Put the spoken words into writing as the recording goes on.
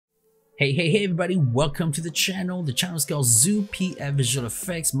Hey everybody, welcome to the channel. The channel is called Zoo PF Visual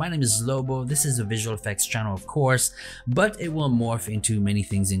Effects. My name is Lobo. This is a visual effects channel, of course, but it will morph into many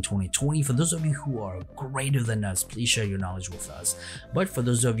things in 2020. For those of you who are greater than us, please share your knowledge with us. But for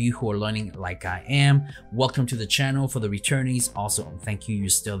those of you who are learning like I am, welcome to the channel. For the returnees, also thank you, you're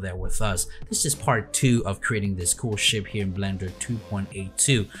still there with us. This is part 2 of creating this cool ship here in Blender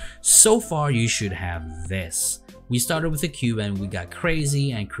 2.82. So far, you should have this. We started with a cube and we got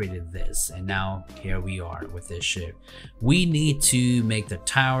crazy and created this, and now here we are with this ship. We need to make the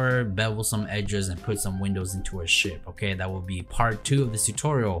tower, bevel some edges, and put some windows into our ship. Okay, that will be part 2 of this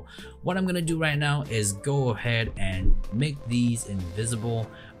tutorial. What I'm gonna do right now is go ahead and make these invisible.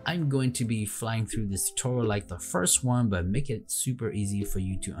 I'm going to be flying through this tutorial like the first one, but make it super easy for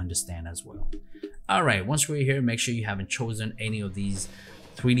you to understand as well. All right, once we're here, make sure you haven't chosen any of these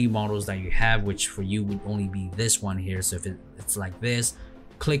 3D models that you have, which for you would only be this one here. So if it's like this,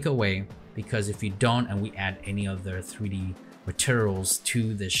 click away, because if you don't and we add any other 3D materials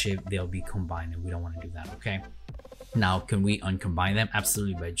to the ship, they'll be combined, and we don't want to do that. Okay, now can we uncombine them?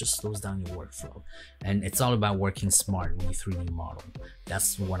 Absolutely, but it just slows down your workflow, and it's all about working smart when you 3D model.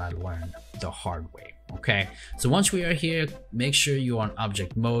 That's what I learned the hard way. Okay, so once we are here, make sure you're on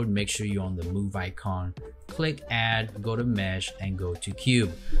object mode, make sure you're on the move icon, click add, go to mesh, and go to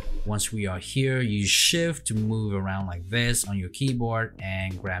cube. Once we are here, use shift to move around like this on your keyboard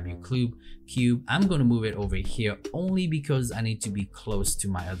and grab your cube. I'm going to move it over here only because I need to be close to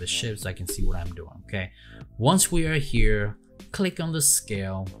my other ship so I can see what I'm doing. Okay, once we are here, click on the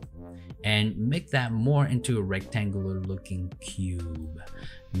scale and make that more into a rectangular looking cube.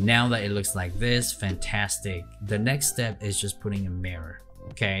 Now that it looks like this, fantastic. The next step is just putting a mirror.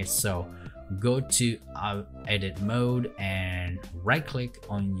 Okay, so go to edit mode and right click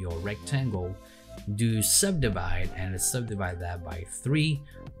on your rectangle, do subdivide, and let's subdivide that by 3.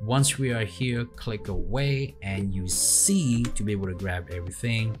 Once we are here, click away and use C to be able to grab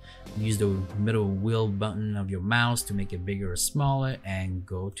everything. Use the middle wheel button of your mouse to make it bigger or smaller, and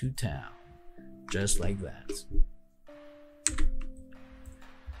go to town, just like that.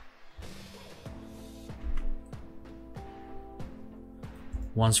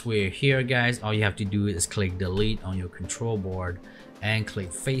 Once we're here, guys, all you have to do is click delete on your control board and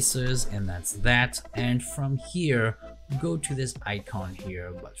click faces, and that's that. And from here, go to this icon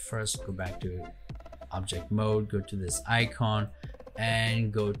here, but first go back to object mode, go to this icon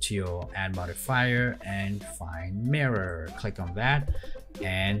and go to your add modifier and find mirror. Click on that,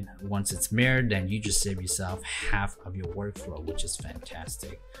 and once it's mirrored, then you just save yourself half of your workflow, which is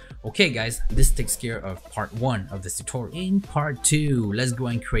fantastic. Okay guys, this takes care of part 1 of this tutorial. In part 2, let's go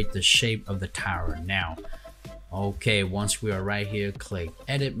and create the shape of the tower now. Okay, once we are right here, click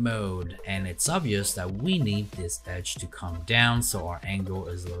edit mode, and it's obvious that we need this edge to come down so our angle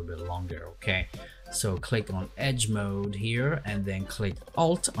is a little bit longer. Okay, so click on edge mode here, and then click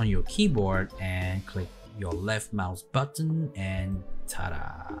alt on your keyboard and click your left mouse button, and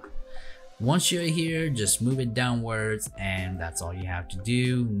ta-da. Once you're here, just move it downwards, and that's all you have to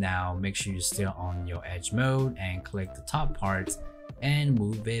do. Now make sure you're still on your edge mode and click the top part and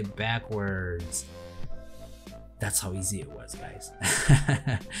move it backwards. That's how easy it was, guys.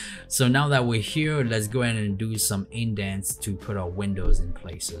 So now that we're here, let's go ahead and do some indents to put our windows in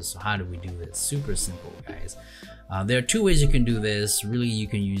places. So how do we do this? Super simple, guys. There are 2 ways you can do this. Really, you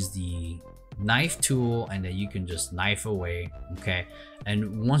can use the knife tool, and then you can just knife away. Okay,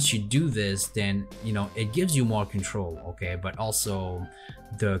 and once you do this, then you know it gives you more control. Okay, but also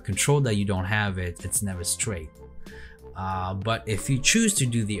the control that you don't have, it's never straight. But if you choose to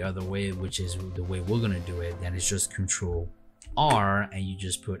do the other way, which is the way we're gonna do it, then it's just Control R and you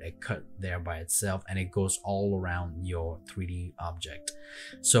just put a cut there by itself, and it goes all around your 3D object.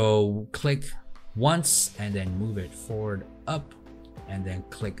 So click once and then move it forward up, and then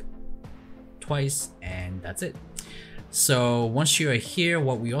click twice, and that's it. So once you're here,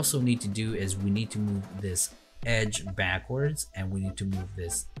 what we also need to do is we need to move this edge backwards, and we need to move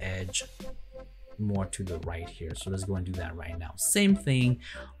this edge more to the right here. So let's go and do that right now. Same thing,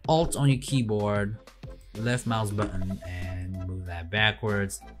 alt on your keyboard, left mouse button, and move that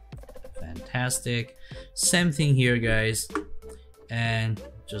backwards. Fantastic. Same thing here, guys, and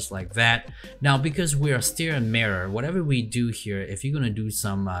just like that. Now because we are steer and mirror, whatever we do here, if you're gonna do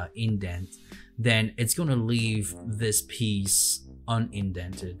some indent, then it's gonna leave this piece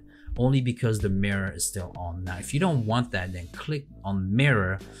unindented, only because the mirror is still on. Now if you don't want that, then click on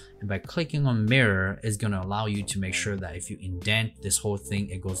mirror, and by clicking on mirror, it's going to allow you to make sure that if you indent this whole thing,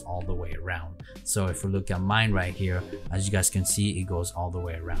 it goes all the way around. So if we look at mine right here, as you guys can see, it goes all the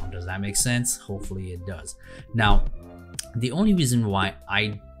way around. Does that make sense? Hopefully it does. Now the only reason why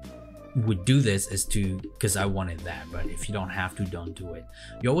I would do this is to, because I wanted that, but if you don't have to, don't do it.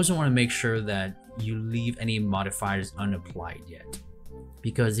 You always want to make sure that you leave any modifiers unapplied yet,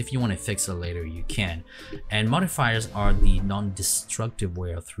 because if you want to fix it later, you can. And modifiers are the non-destructive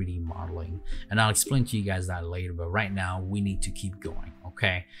way of 3D modeling, and I'll explain to you guys that later, but right now we need to keep going.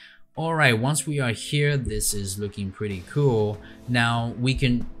 Okay, all right, once we are here, this is looking pretty cool. Now we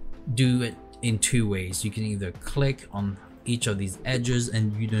can do it in two ways. You can either click on each of these edges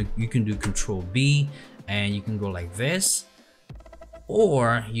and you can do Control B and you can go like this,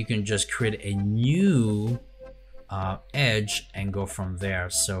 or you can just create a new edge and go from there.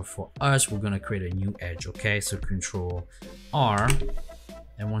 So for us, we're going to create a new edge. Okay, so Control R,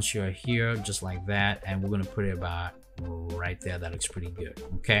 and once you're here, just like that, and we're going to put it about right there. That looks pretty good.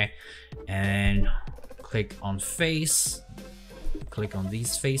 Okay, and click on face, click on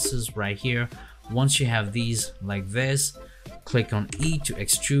these faces right here. Once you have these like this, click on E to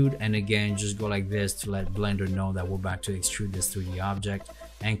extrude, and again just go like this to let Blender know that we're about to extrude this 3D object,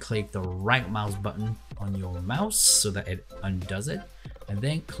 and click the right mouse button on your mouse so that it undoes it, and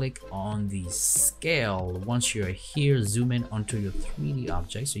then click on the scale. Once you're here, zoom in onto your 3D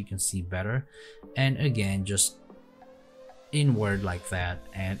object so you can see better, and again just inward like that,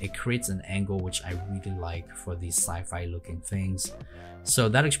 and it creates an angle which I really like for these sci-fi looking things. So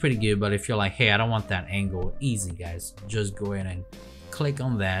that looks pretty good, but if you're like, hey, I don't want that angle, easy guys, just go in and click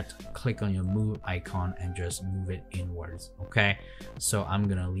on that, click on your move icon and just move it inwards. Okay, so I'm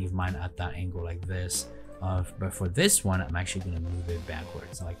gonna leave mine at that angle like this, but for this one I'm actually gonna move it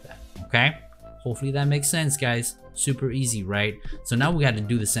backwards like that. Okay, hopefully that makes sense guys. Super easy, right? So now we got to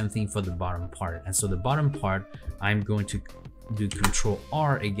do the same thing for the bottom part, and so the bottom part I'm going to do Control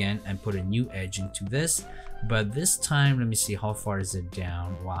R again and put a new edge into this, but this time let me see how far is it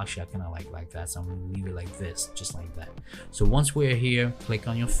down. Well, actually I kind of like that, so I'm going to leave it like this, just like that. So once we're here, click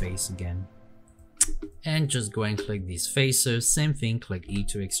on your face again and just go and click these faces. Same thing, click E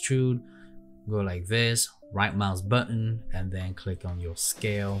to extrude, go like this, right mouse button, and then click on your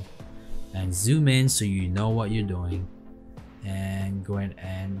scale and zoom in so you know what you're doing, and go in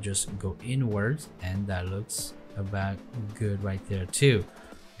and just go inwards, and that looks about good right there too.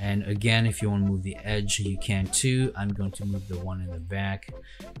 And again, if you want to move the edge, you can too. I'm going to move the one in the back.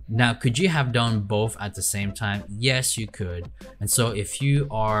 Now, could you have done both at the same time? Yes, you could. And so if you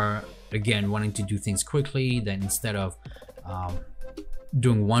are again wanting to do things quickly, then instead of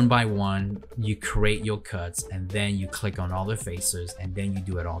doing one by one, you create your cuts and then you click on all the faces and then you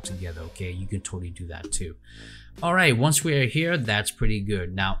do it all together. Okay, you can totally do that too. All right, once we are here, that's pretty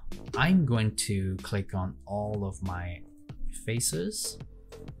good. Now I'm going to click on all of my faces,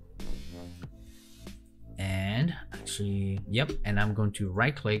 and actually, yep, and I'm going to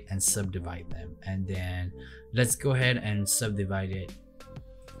right click and subdivide them, and then let's go ahead and subdivide it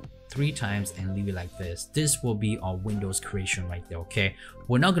 3 times and leave it like this. This will be our Windows creation right there. Okay,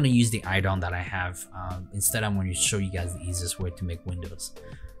 we're not going to use the add-on that I have. Instead, I'm going to show you guys the easiest way to make windows.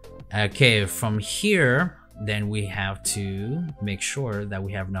 Okay, from here, then we have to make sure that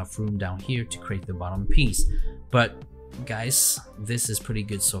we have enough room down here to create the bottom piece. But guys, this is pretty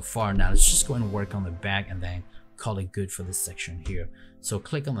good so far. Now let's just go and work on the back and then call it good for this section here. So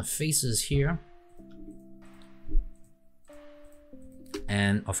click on the faces here,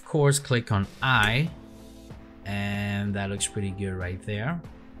 and of course click on I, and that looks pretty good right there.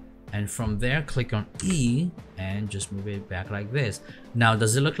 And from there, click on E and just move it back like this. Now,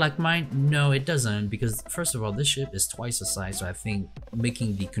 does it look like mine? No, it doesn't, because first of all, this ship is twice the size, so I think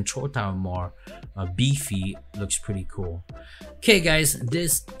making the control tower more beefy looks pretty cool. Okay guys,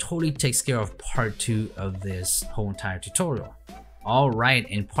 this totally takes care of part 2 of this whole entire tutorial. All right,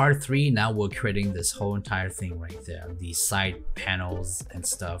 in part 3, now we're creating this whole entire thing right there, the side panels and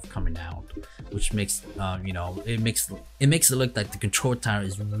stuff coming out, which makes you know, it makes it look like the control tower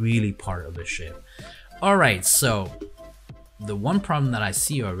is really part of the ship. All right, so the one problem that I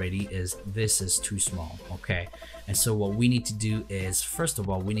see already is this is too small. Okay, and so what we need to do is, first of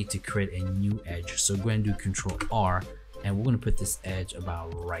all, we need to create a new edge. So go ahead and do Control R, and we're going to put this edge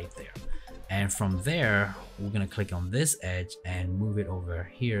about right there. And from there, we're gonna click on this edge and move it over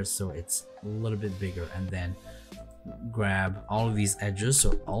here so it's a little bit bigger, and then grab all of these edges,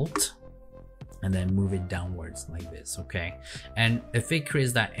 so Alt, and then move it downwards like this. Okay, and if it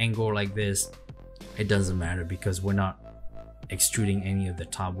creates that angle like this, it doesn't matter because we're not extruding any of the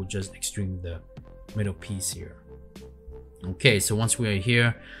top, we're just extruding the middle piece here. Okay, so once we are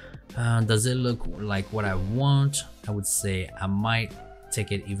here, does it look like what I want? I would say I might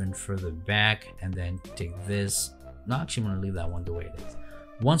take it even further back and then take this. No, actually I'm gonna leave that one the way it is.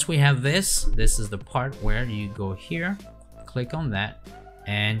 Once we have this, this is the part where you go here, click on that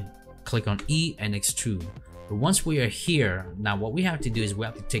and click on E and extrude. But once we are here, now what we have to do is we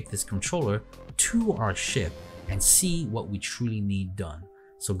have to take this controller to our ship and see what we truly need done.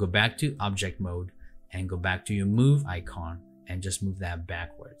 So go back to object mode and go back to your move icon and just move that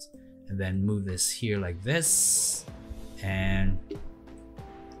backwards. And then move this here like this and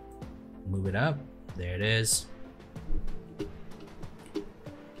move it up. There it is.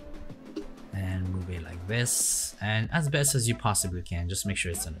 And move it like this, and as best as you possibly can, just make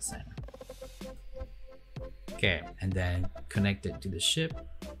sure it's in the center. Okay, and then connect it to the ship.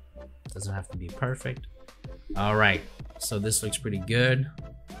 Doesn't have to be perfect. All right, so this looks pretty good.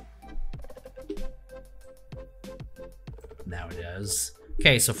 Now it does.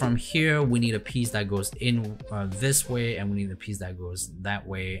 Okay, so from here we need a piece that goes in this way, and we need a piece that goes that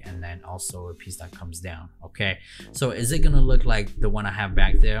way, and then also a piece that comes down. Okay, so is it gonna look like the one I have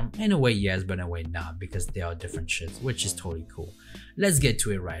back there? In a way yes, but in a way not, because they are different ships, which is totally cool. Let's get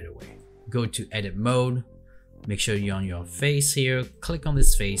to it right away. Go to edit mode, make sure you're on your face here, click on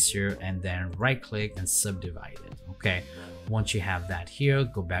this face here, and then right click and subdivide it. Okay, once you have that here,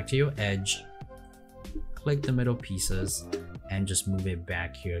 go back to your edge, click the middle pieces, and just move it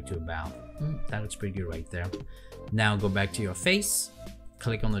back here to about, that looks pretty good right there. Now go back to your face,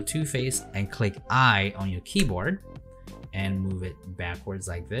 click on the two face, and click I on your keyboard and move it backwards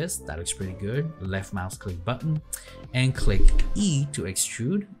like this. That looks pretty good. Left mouse click button and click E to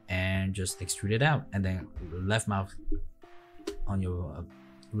extrude and just extrude it out, and then left mouse on your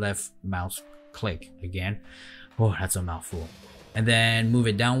left mouse click again. Oh, that's a mouthful. And then move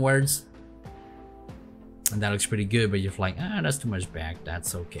it downwards. And that looks pretty good, but you're like, that's too much back.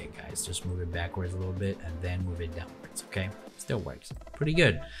 That's okay, guys. Just move it backwards a little bit and then move it downwards, okay? Still works. Pretty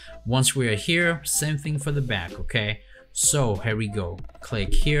good. Once we are here, same thing for the back, okay? So here we go.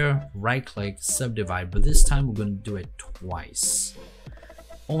 Click here, right click, subdivide, but this time we're going to do it twice.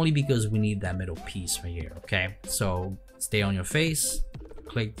 Only because we need that middle piece right here, okay? So stay on your face,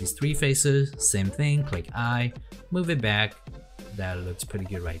 click these three faces, same thing, click I, move it back. That looks pretty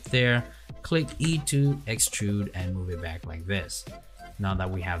good right there. Click E to extrude and move it back like this. Now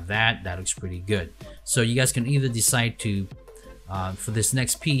that we have that, that looks pretty good. So you guys can either decide to, for this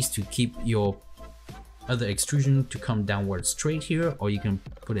next piece, to keep your other extrusion to come downward straight here, or you can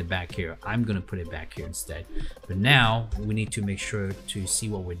put it back here. I'm gonna put it back here instead. But now we need to make sure to see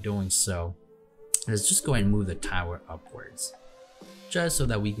what we're doing. So let's just go ahead and move the tower upwards, just so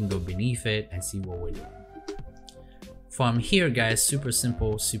that we can go beneath it and see what we're doing. From here, guys, super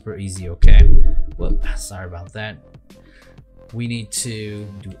simple, super easy, okay? Whoop, sorry about that. We need to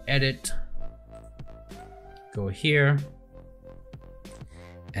do edit, go here,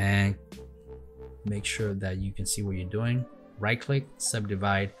 and make sure that you can see what you're doing. Right click,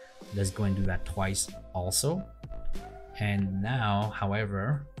 subdivide. Let's go and do that twice also. And now,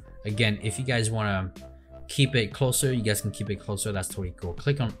 however, again, if you guys want to keep it closer, you guys can keep it closer. That's totally cool.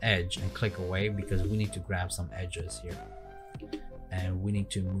 Click on edge and click away, because we need to grab some edges here and we need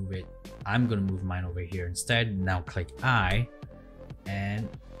to move it. I'm gonna move mine over here instead. Now click I and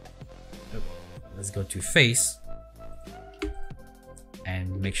let's go to face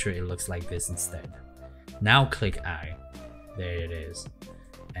and make sure it looks like this instead. Now click I, there it is,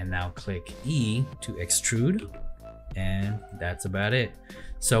 and now click E to extrude, and that's about it.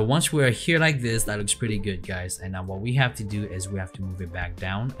 So once we're here like this, that looks pretty good, guys. And now what we have to do is we have to move it back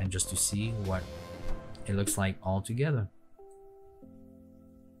down, and just to see what it looks like all together.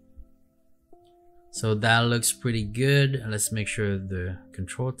 So that looks pretty good. Let's make sure the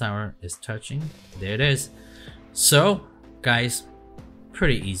control tower is touching. There it is. So guys,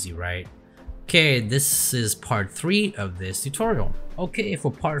 pretty easy, right? Okay, this is part 3 of this tutorial. Okay,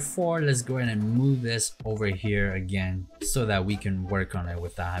 for part 4, let's go ahead and move this over here again so that we can work on it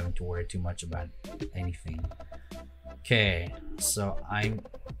without having to worry too much about anything. Okay, so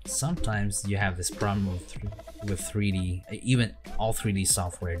sometimes you have this problem with 3D, even all 3D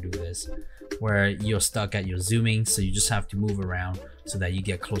software do this, where you're stuck at your zooming, so you just have to move around so that you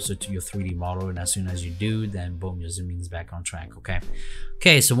get closer to your 3D model, and as soon as you do, then boom, your zooming is back on track.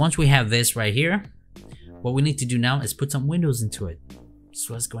 Okay, so once we have this right here, what we need to do now is put some windows into it.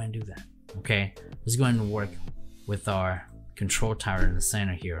 So let's go ahead and do that. Okay, let's go ahead and work with our control tower in the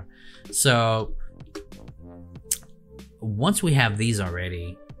center here. So once we have these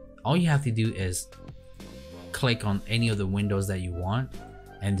already, all you have to do is click on any of the windows that you want,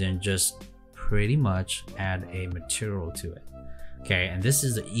 and then just pretty much add a material to it. Okay, and this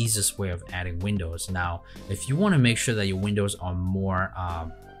is the easiest way of adding windows. Now, if you want to make sure that your windows are more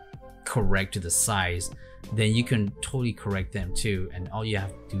correct to the size, then you can totally correct them too, and all you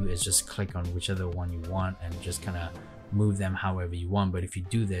have to do is just click on whichever one you want and just kind of move them however you want. But if you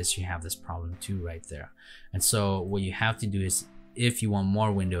do this, you have this problem too right there. And so what you have to do is, if you want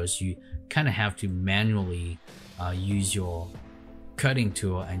more windows, you kind of have to manually use your cutting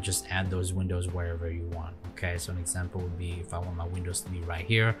tool and just add those windows wherever you want. Okay, so an example would be, if I want my windows to be right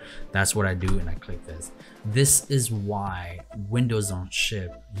here, that's what I do, and I click this. This is why Windows on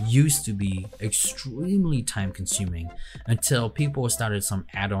Ship used to be extremely time consuming until people started some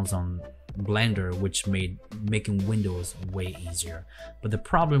add-ons on Blender, which made making windows way easier. But the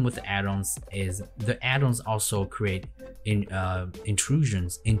problem with the add-ons is the add-ons also create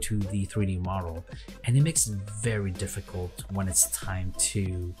intrusions into the 3D model, and it makes it very difficult when it's time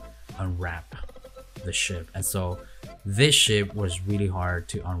to unwrap the ship. And so this ship was really hard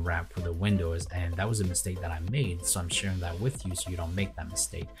to unwrap for the windows, and that was a mistake that I made, so I'm sharing that with you so you don't make that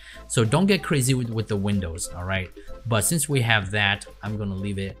mistake. So don't get crazy with the windows, all right? But since we have that, I'm gonna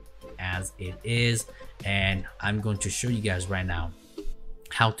leave it as it is, and I'm going to show you guys right now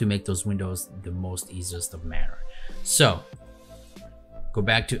how to make those windows the most easiest of manner. So go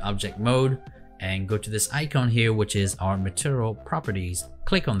back to object mode and go to this icon here, which is our material properties.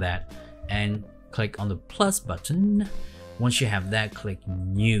 Click on that and click on the plus button. Once you have that, click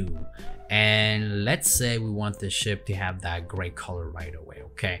new, and let's say we want the ship to have that gray color right away.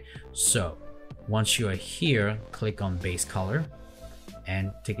 Okay, so once you are here, click on base color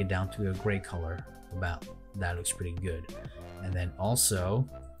and take it down to a gray color. About that looks pretty good. And then also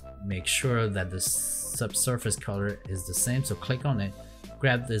make sure that the subsurface color is the same, so click on it,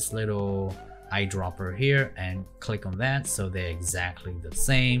 grab this little eyedropper here and click on that so they're exactly the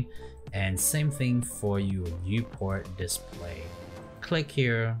same. And same thing for your viewport display. Click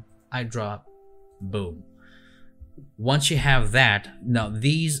here, eyedrop, boom. Once you have that, now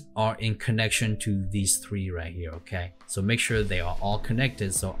these are in connection to these three right here, okay? So make sure they are all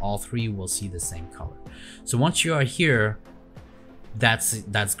connected so all three will see the same color. So once you are here,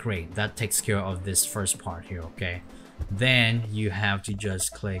 that's great. That takes care of this first part here, okay? Then you have to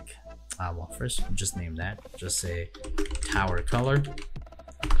just click, well, first just name that, just say tower color,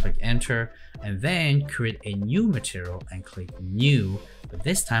 click enter, and then create a new material and click new, but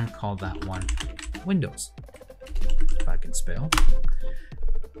this time call that one windows. If I can spell.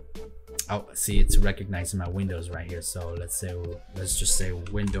 Oh, see, it's recognizing my windows right here. So let's just say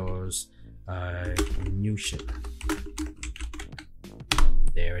windows new ship.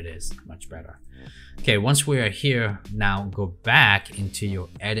 There it is, much better. Okay, once we are here, now go back into your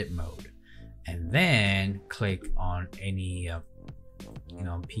edit mode and then click on any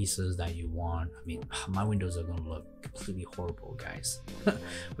pieces that you want. I mean, my windows are gonna look completely horrible, guys.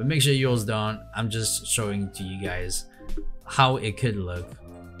 But make sure yours don't. I'm just showing to you guys how it could look,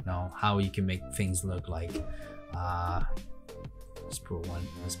 how you can make things look like. Let's put one,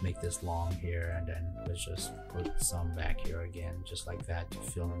 let's make this long here, and then let's just put some back here again, just like that, to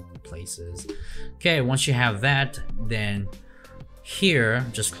fill in places. Okay, once you have that, then here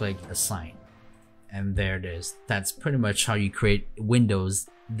just click assign, and there it is. That's pretty much how you create windows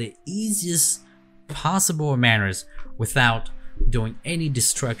the easiest possible manners without doing any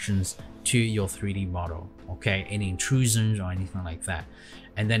destructions to your 3D model, okay? Any intrusions or anything like that.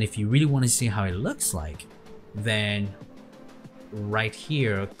 And then if you really want to see how it looks like, then right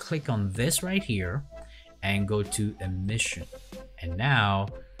here, click on this right here and go to emission, and now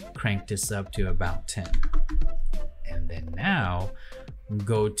crank this up to about 10, and then now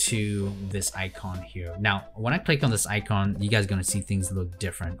go to this icon here. Now when I click on this icon, you guys are gonna see things look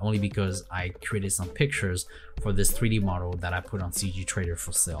different, only because I created some pictures for this 3D model that I put on CG Trader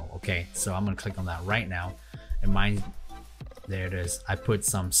for sale. Okay, so I'm gonna click on that right now, and mine, there it is. I put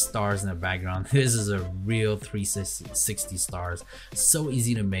some stars in the background. This is a real 360 stars, so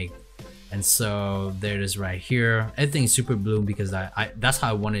easy to make. And so there it is right here. Everything's super blue because that's how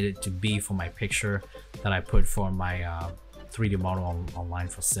I wanted it to be for my picture that I put for my 3D model online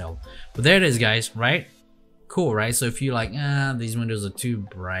for sale. But there it is, guys, right? Cool, right? So if you're like, these windows are too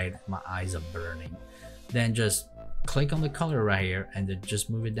bright, my eyes are burning, then just click on the color right here and then just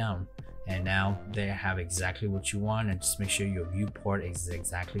move it down. And now they have exactly what you want, and just make sure your viewport is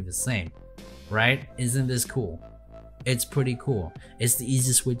exactly the same, right? Isn't this cool? It's pretty cool. It's the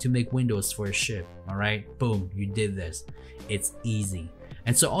easiest way to make windows for a ship, all right? Boom, you did this. It's easy.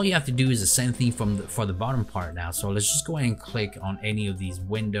 And so all you have to do is the same thing for the bottom part now. So let's just go ahead and click on any of these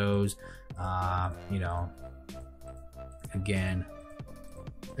windows. Again,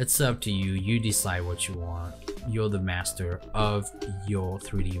 it's up to you. You decide what you want. You're the master of your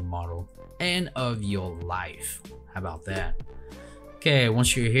 3D model and of your life. How about that? Okay,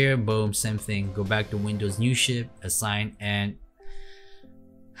 once you're here, boom, same thing. Go back to Windows New Ship, assign, and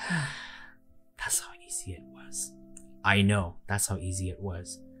that's how easy it was. I know, that's how easy it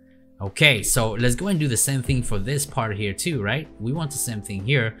was. Okay, so let's go and do the same thing for this part here too, right? We want the same thing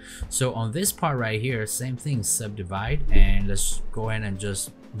here. So on this part right here, same thing, subdivide, and let's go ahead and just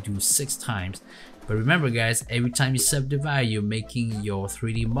do 6 times. But remember guys, every time you subdivide, you're making your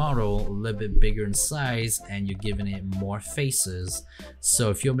 3D model a little bit bigger in size and you're giving it more faces. So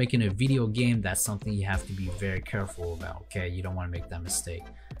if you're making a video game, that's something you have to be very careful about, okay? You don't want to make that mistake.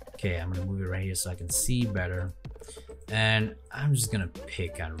 Okay, I'm gonna move it right here so I can see better. And I'm just gonna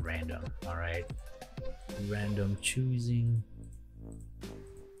pick at random, all right? Random choosing.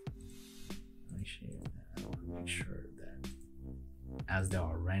 I want to make sure that as they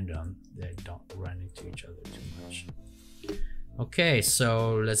are random, they don't run into each other too much. Okay,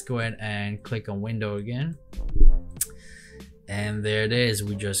 so let's go ahead and click on window again. And there it is.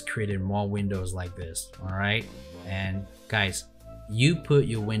 We just created more windows like this, all right? And guys, you put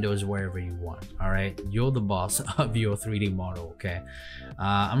your windows wherever you want, all right? You're the boss of your 3D model, okay?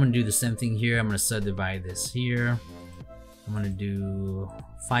 I'm gonna do the same thing here. I'm gonna subdivide this here. I'm gonna do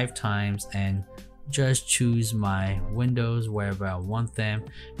 5 times and just choose my windows wherever I want them.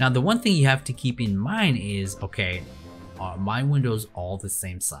 Now, the one thing you have to keep in mind is, okay, are my windows all the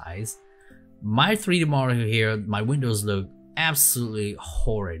same size? My 3D model here, my windows look absolutely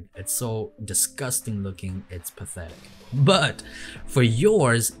horrid. It's so disgusting looking, it's pathetic. But for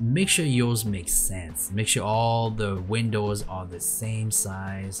yours, make sure yours makes sense. Make sure all the windows are the same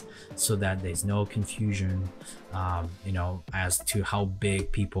size so that there's no confusion, you know, as to how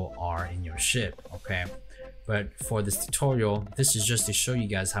big people are in your ship, okay? But for this tutorial, this is just to show you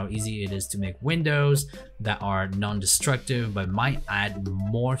guys how easy it is to make windows that are non-destructive but might add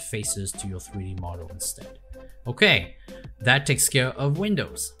more faces to your 3D model instead. Okay, that takes care of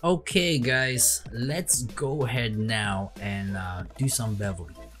windows. Okay guys, let's go ahead now and do some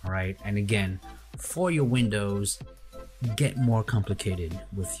beveling, all right? And again, for your windows, get more complicated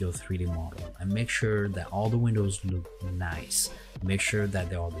with your 3D model and make sure that all the windows look nice. Make sure that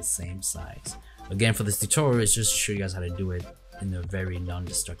they're all the same size. Again, for this tutorial, it's just to show you guys how to do it in a very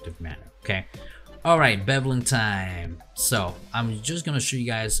non-destructive manner, okay? All right, beveling time. So I'm just gonna show you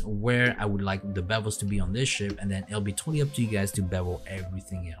guys where I would like the bevels to be on this ship, and then it'll be totally up to you guys to bevel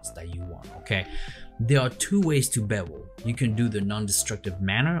everything else that you want, okay? There are 2 ways to bevel. You can do the non-destructive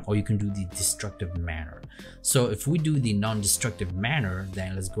manner or you can do the destructive manner. So if we do the non-destructive manner,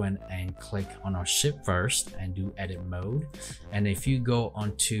 then let's go ahead and click on our ship first and do edit mode. And if you go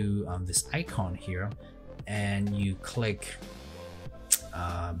onto this icon here and you click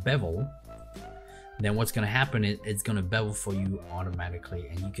bevel, then what's gonna happen is it's gonna bevel for you automatically,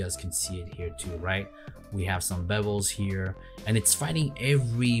 and you guys can see it here too, right? We have some bevels here, and it's finding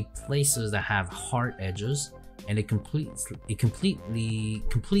every places that have hard edges, and it completely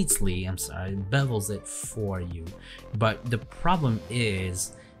bevels it for you. But the problem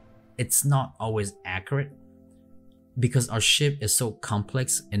is it's not always accurate because our ship is so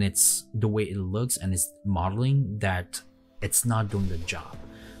complex and it's the way it looks and it's modeling that it's not doing the job.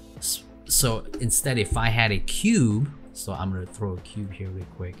 So instead, if I had a cube, so I'm gonna throw a cube here real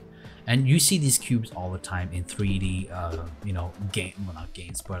quick, and you see these cubes all the time in 3D, you know, well, not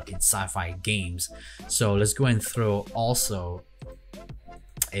games, but in sci-fi games. So let's go and throw also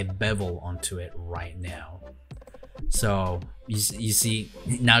a bevel onto it right now. So you see,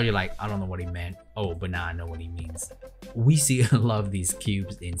 now you're like, I don't know what he meant. Oh, but now I know what he means. We see a lot of these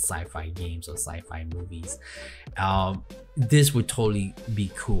cubes in sci-fi games or sci-fi movies. This would totally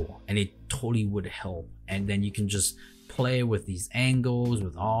be cool, and it totally would help. And then you can just play with these angles,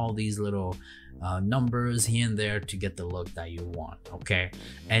 with all these little numbers here and there to get the look that you want, okay?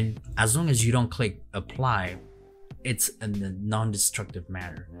 And as long as you don't click apply, it's in a non-destructive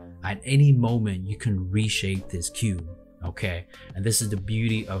manner. At any moment, you can reshape this cube, okay? And this is the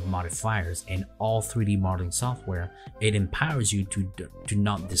beauty of modifiers. In all 3D modeling software, it empowers you to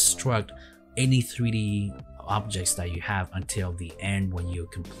not destruct any 3D objects that you have until the end when you're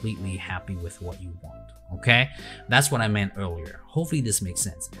completely happy with what you want, okay? That's what I meant earlier. Hopefully this makes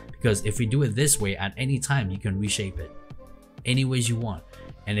sense, because if we do it this way, at any time you can reshape it any ways you want,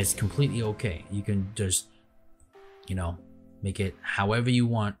 and it's completely okay. You can just, you know, make it however you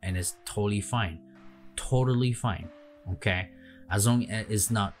want, and it's totally fine, okay? As long as it's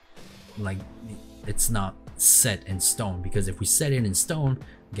not like, it's not set in stone, because if we set it in stone,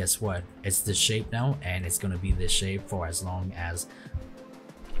 guess what? It's this shape now, and it's gonna be this shape for as long as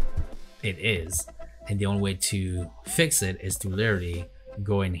it is. And the only way to fix it is to literally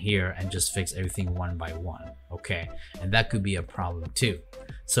go in here and just fix everything one by one, okay? And that could be a problem too.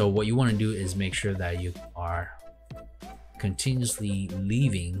 So what you want to do is make sure that you are continuously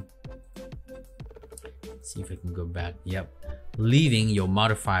leaving See if I can go back. Yep, leaving your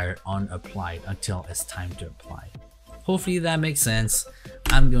modifier unapplied until it's time to apply. Hopefully that makes sense.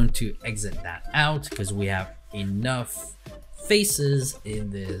 I'm going to exit that out because we have enough faces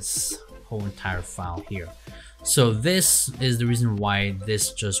in this whole entire file here. So this is the reason why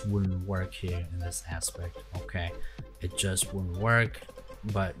this just wouldn't work here in this aspect. Okay, it just wouldn't work,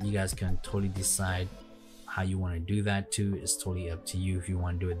 but you guys can totally decide how you want to do that too. It's totally up to you. If you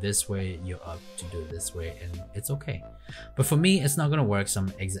want to do it this way, you're up to do it this way, and it's okay. But for me, it's not going to work, so I'm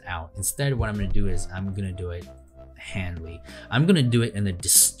going to exit out. Instead, what I'm going to do is I'm going to do it handily. I'm going to do it in a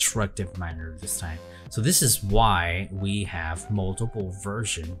destructive manner this time. So this is why we have multiple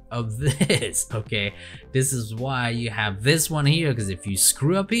versions of this. Okay, this is why you have this one here, because if you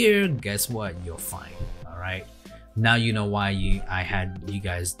screw up here, guess what, you're fine. All right, now you know why I had you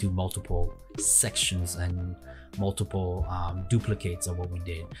guys do multiple sections and multiple duplicates of what we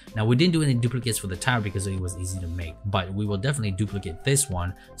did. Now we didn't do any duplicates for the tower because it was easy to make, but we will definitely duplicate this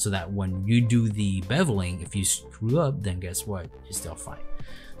one so that when you do the beveling, if you screw up, then guess what, you're still fine.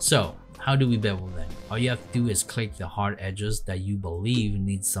 So how do we bevel then? All you have to do is click the hard edges that you believe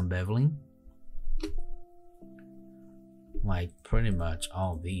needs some beveling, like pretty much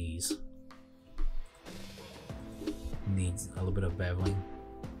all these needs a little bit of beveling.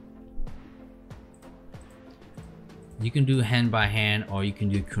 You can do hand by hand, or you can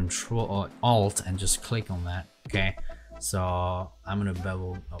do Control or Alt and just click on that. Okay, so I'm gonna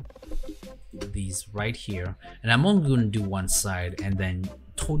bevel these right here, and I'm only gonna do one side and then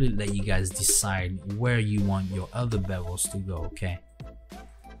totally let you guys decide where you want your other bevels to go. Okay,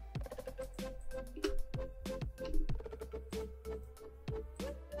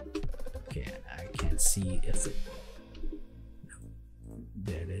 I can't see if it,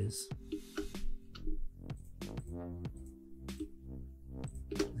 there it is.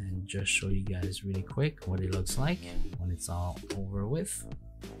 And just show you guys really quick what it looks like when it's all over with.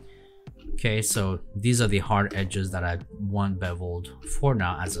 Okay, so these are the hard edges that I want beveled for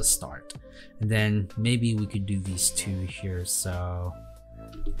now as a start, and then maybe we could do these two here. So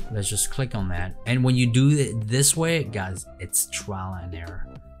let's just click on that, and when you do it this way, guys, it's trial and error.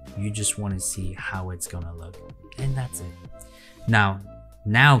 You just want to see how it's gonna look, and that's it.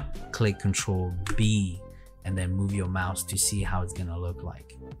 Now click Control B and then move your mouse to see how it's gonna look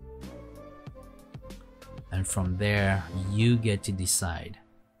like, and from there you get to decide.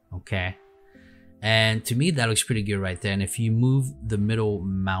 Okay, and to me that looks pretty good right there. And if you move the middle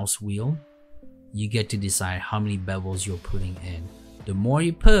mouse wheel, you get to decide how many bevels you're putting in. The more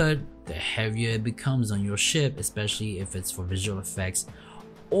you put, the heavier it becomes on your ship, especially if it's for visual effects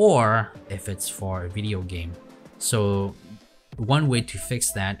or if it's for a video game. So one way to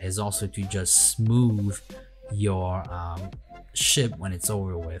fix that is also to just smooth your ship when it's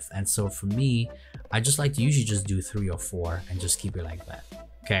over with. And so for me, I just like to usually just do 3 or 4 and just keep it like that.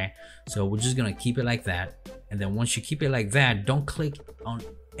 Okay, so we're just gonna keep it like that, and then once you keep it like that, don't click on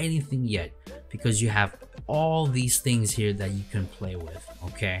anything yet, because you have all these things here that you can play with.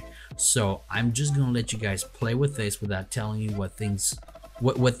 Okay, so I'm just gonna let you guys play with this without telling you what things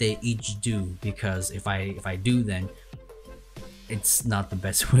what they each do, because if I do, then it's not the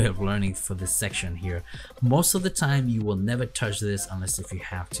best way of learning for this section here. Most of the time you will never touch this unless if you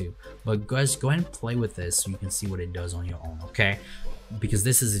have to, but guys, go ahead and play with this so you can see what it does on your own. Okay, because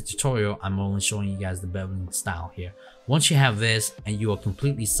this is a tutorial, I'm only showing you guys the beveling style here. Once you have this and you are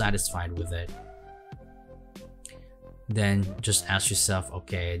completely satisfied with it, then just ask yourself,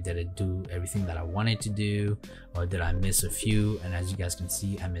 okay, did it do everything that I wanted to do, or did I miss a few? And as you guys can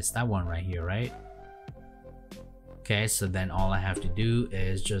see, I missed that one right here, right? Okay, so then all I have to do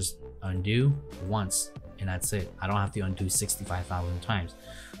is just undo once, and that's it. I don't have to undo 65,000 times.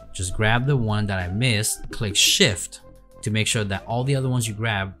 Just grab the one that I missed, click Shift to make sure that all the other ones you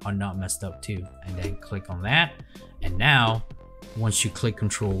grab are not messed up too, and then click on that. And now once you click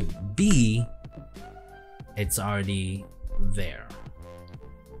Control B, it's already there.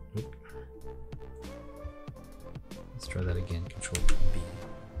 Oop. Let's try that again. Control B.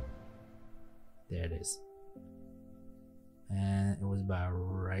 There it is. And it was about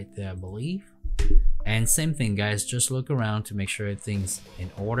right there, I believe. And same thing, guys, just look around to make sure everything's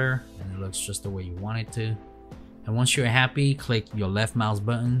in order and it looks just the way you want it to. And once you're happy, click your left mouse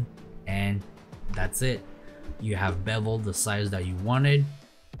button, and that's it. You have beveled the size that you wanted,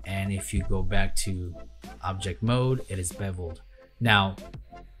 and if you go back to object mode, it is beveled. Now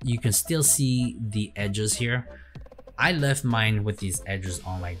you can still see the edges here. I left mine with these edges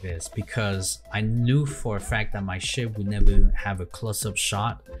on like this because I knew for a fact that my ship would never have a close-up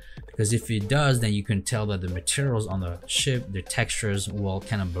shot, because if it does, then you can tell that the materials on the ship, the textures will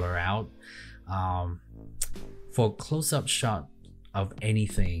kind of blur out. For close-up shot of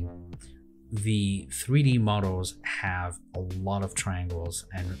anything, the 3D models have a lot of triangles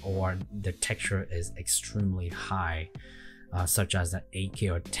or the texture is extremely high, such as the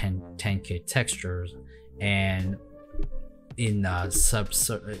 8K or 10K textures. And in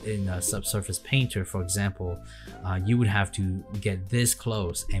subsurface painter, for example, you would have to get this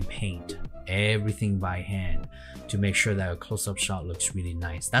close and paint everything by hand to make sure that a close-up shot looks really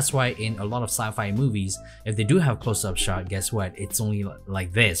nice. That's why in a lot of sci-fi movies, if they do have close-up shot, guess what? It's only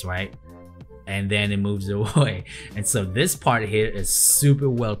like this, right? And then it moves away. And so this part here is super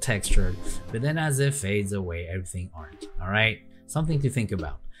well textured, but then as it fades away, everything aren't. All right, something to think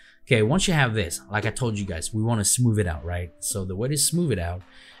about. Okay, once you have this, like I told you guys, we want to smooth it out, right? So the way to smooth it out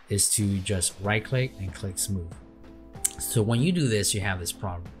is to just right click and click smooth. So when you do this, you have this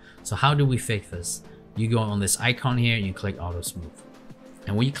problem. So how do we fix this? You go on this icon here and you click auto smooth.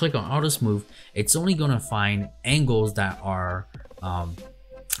 And when you click on auto smooth, it's only going to find angles that are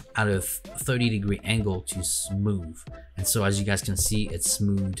out of 30-degree angle to smooth. And so as you guys can see, it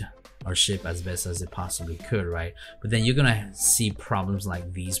smoothed our ship as best as it possibly could, right? But then you're gonna see problems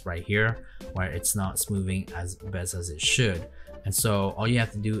like these right here where it's not smoothing as best as it should. And so all you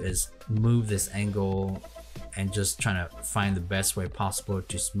have to do is move this angle and just trying to find the best way possible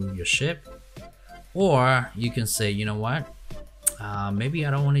to smooth your ship. Or you can say, you know what, maybe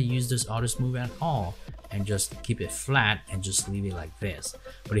I don't want to use this auto smooth at all and just keep it flat and just leave it like this.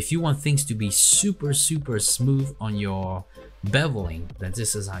 But if you want things to be super smooth on your beveling, then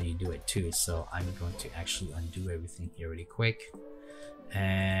this is how you do it too. So I'm going to actually undo everything here really quick,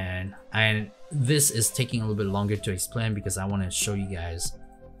 and this is taking a little bit longer to explain because I want to show you guys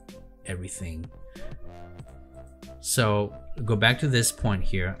everything. So go back to this point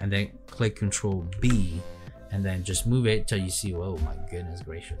here and then click Control B and then just move it till you see, oh my goodness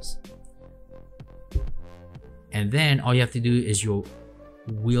gracious. And then all you have to do is your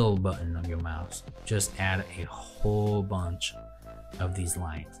wheel button on your mouse, just add a whole bunch of these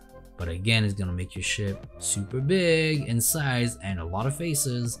lines. But again, it's gonna make your ship super big in size and a lot of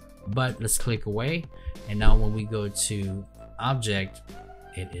faces. But let's click away, and now when we go to object,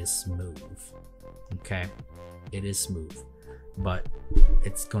 it is smooth. Okay, it is smooth, but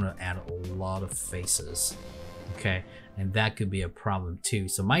it's gonna add a lot of faces. Okay, and that could be a problem too.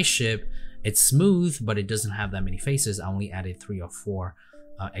 So my ship, it's smooth, but it doesn't have that many faces. I only added 3 or 4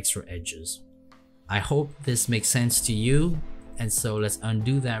 extra edges. I hope this makes sense to you. And so let's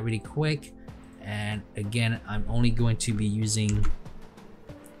undo that really quick. And again, I'm only going to be using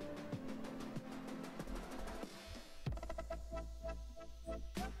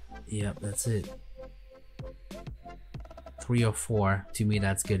yep, that's it. 3 or 4, to me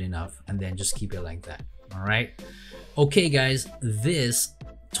that's good enough. And then just keep it like that. All right. Okay guys, this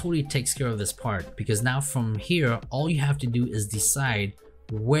totally takes care of this part, because now from here all you have to do is decide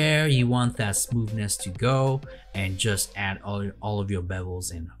where you want that smoothness to go and just add all of your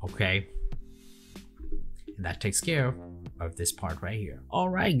bevels in. Okay, and that takes care of this part right here. All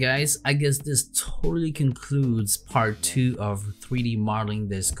right guys, I guess this totally concludes part 2 of 3D modeling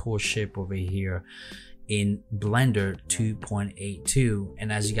this core ship over here in Blender 2.82.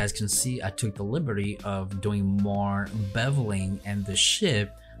 And as you guys can see, I took the liberty of doing more beveling and the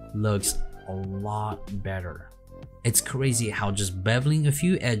ship looks a lot better. It's crazy how just beveling a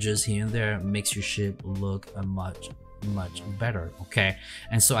few edges here and there makes your ship look a much better. Okay,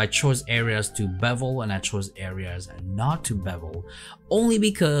 and so I chose areas to bevel and I chose areas not to bevel, only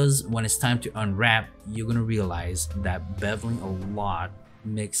because when it's time to unwrap, you're gonna realize that beveling a lot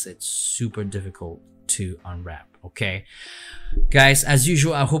makes it super difficult to unwrap. Okay guys, as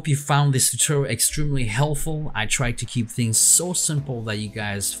usual, I hope you found this tutorial extremely helpful. I tried to keep things so simple that you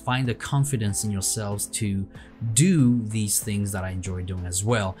guys find the confidence in yourselves to do these things that I enjoy doing as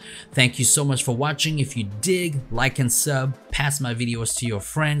well. Thank you so much for watching. If you dig, like and sub, pass my videos to your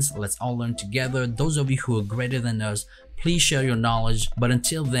friends. Let's all learn together. Those of you who are greater than us, please share your knowledge. But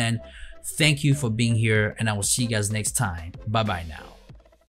until then, thank you for being here, and I will see you guys next time. Bye bye now.